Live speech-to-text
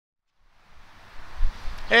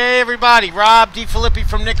Hey everybody, Rob DeFilippi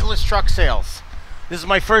from Nicholas Truck Sales. This is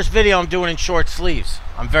my first video I'm doing in short sleeves.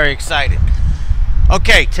 I'm very excited.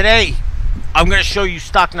 Okay, today I'm going to show you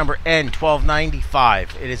stock number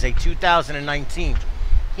N1295. It is a 2019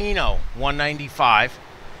 Hino 195.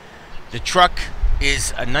 The truck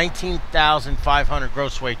is a 19,500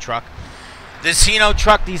 gross weight truck. This Hino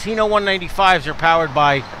truck, these Hino 195s are powered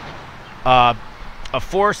by a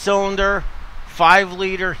 4-cylinder,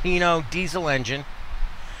 5-liter Hino diesel engine.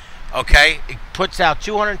 Okay, it puts out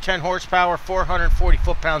 210 horsepower, 440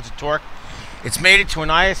 foot-pounds of torque. It's mated to an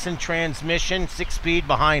ISN transmission, 6-speed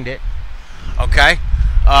behind it. Okay,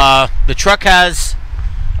 the truck has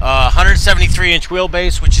 173-inch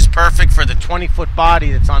wheelbase, which is perfect for the 20-foot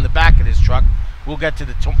body that's on the back of this truck. We'll get to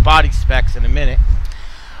the body specs in a minute.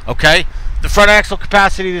 Okay, the front axle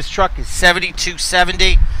capacity of this truck is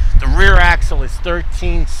 7,270. The rear axle is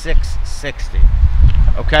 13,660.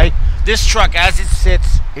 Okay, this truck, as it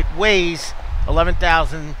sits, it weighs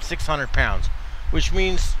 11,600 pounds, which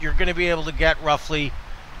means you're going to be able to get roughly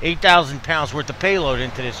 8,000 pounds worth of payload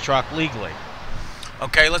into this truck legally.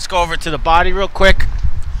 Okay, let's go over to the body real quick.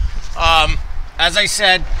 As I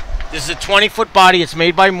said, this is a 20-foot body. It's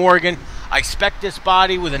made by Morgan. I spec this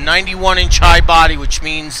body with a 91-inch high body, which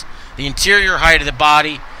means the interior height of the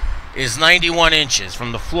body is 91 inches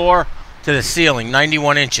from the floor to the ceiling,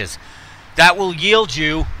 91 inches. That will yield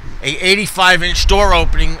you a 85-inch door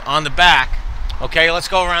opening on the back. Okay, let's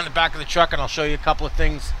go around the back of the truck and I'll show you a couple of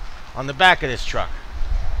things on the back of this truck.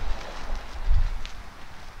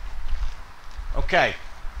 Okay,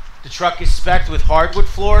 the truck is spec'd with hardwood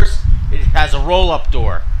floors. It has a roll-up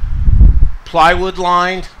door, plywood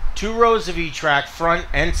lined, 2 rows of E-track, front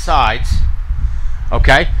and sides.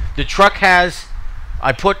 Okay, the truck has,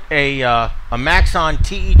 I put a Maxon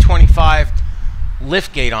TE25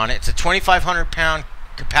 lift gate on it. It's a 2,500 pound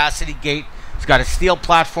capacity gate. It's got a steel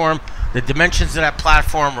platform. The dimensions of that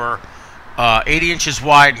platform are 80 inches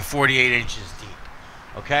wide and 48 inches deep.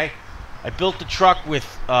 Okay, I built the truck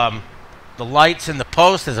with the lights in the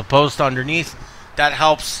post as opposed to underneath. That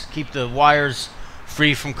helps keep the wires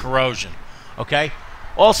free from corrosion. Okay,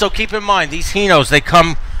 also keep in mind these Hinos, they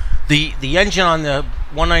come, the engine on the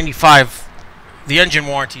 195, the engine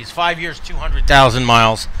warranty is 5 years, 200,000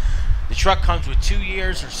 miles. The truck comes with 2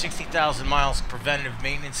 years or 60,000 miles preventative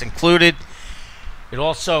maintenance included. It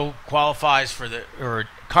also qualifies for or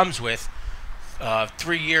comes with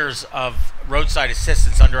 3 years of roadside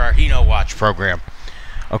assistance under our Hino Watch program.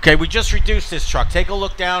 Okay, we just reduced this truck. Take a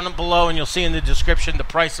look down below and you'll see in the description the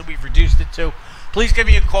price that we've reduced it to. Please give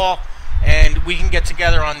me a call and we can get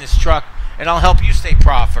together on this truck and I'll help you stay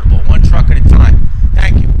profitable, one truck at a time.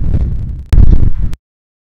 Thank you.